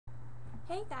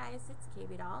Hey guys, it's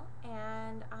KAYBEEDOLL,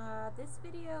 and this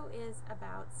video is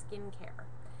about skincare.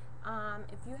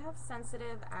 If you have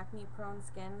sensitive, acne-prone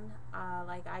skin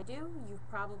like I do, you've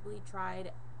probably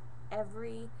tried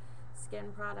every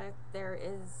skin product there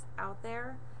is out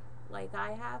there. Like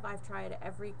I have, I've tried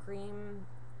every cream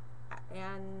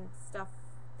and stuff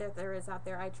that there is out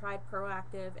there. I tried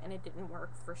Proactive and it didn't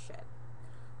work for shit.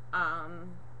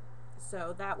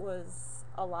 So that was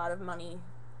a lot of money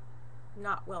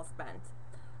not well spent.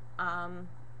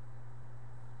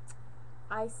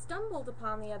 I stumbled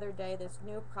upon the other day this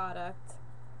new product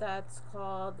that's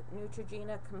called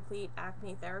Neutrogena Complete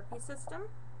Acne Therapy System,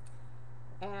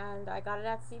 and I got it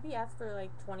at CVS for like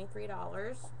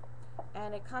 $23,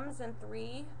 and it comes in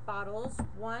 3 bottles.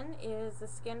 One is the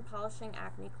skin polishing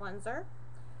acne cleanser,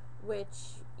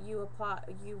 which you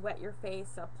wet your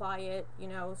face, apply it,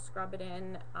 scrub it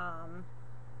in,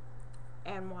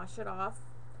 and wash it off.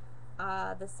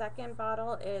 The second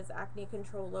bottle is acne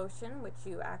control lotion, which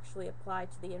you actually apply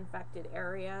to the infected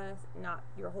area, not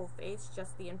your whole face,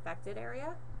 just the infected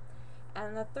area.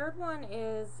 And the third one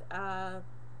is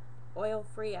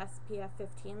oil-free SPF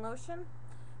 15 lotion,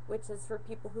 which is for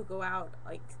people who go out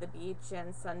like to the beach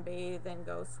and sunbathe and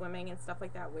go swimming and stuff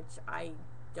like that, which I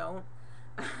don't,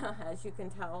 as you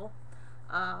can tell.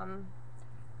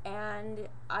 And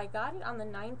I got it on the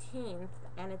 19th,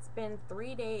 and it's been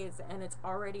 3 days and it's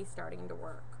already starting to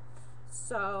work.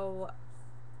 So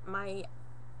my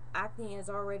acne is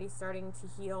already starting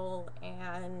to heal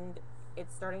and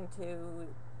it's starting to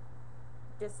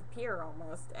disappear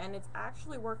almost, and it's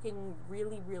actually working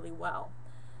really, really well.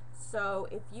 So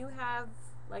if you have,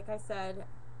 like I said,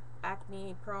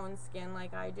 acne prone skin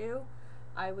like I do,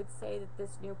 I would say that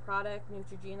this new product,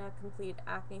 Neutrogena Complete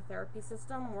Acne Therapy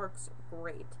System, works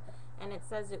great. And it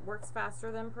says it works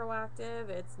faster than Proactive.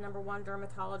 It's #1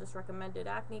 dermatologist recommended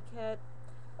acne kit.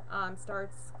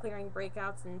 Starts clearing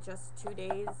breakouts in just 2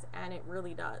 days, and it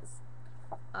really does.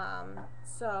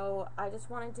 So I just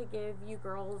wanted to give you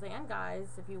girls and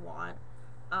guys, if you want,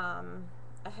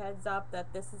 a heads up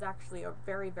that this is actually a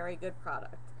very, very good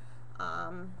product.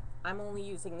 I'm only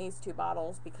using these 2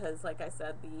 bottles because, like I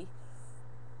said, the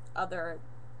other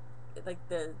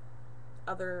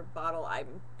bottle, I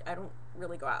don't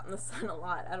really go out in the sun a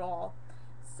lot at all.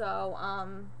 So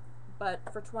but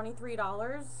for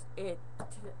 $23,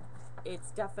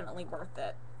 it's definitely worth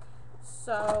it.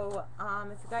 So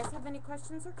if you guys have any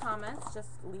questions or comments,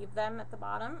 just leave them at the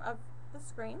bottom of the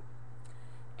screen,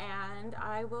 and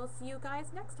I will see you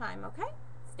guys next time. Okay,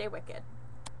 stay wicked.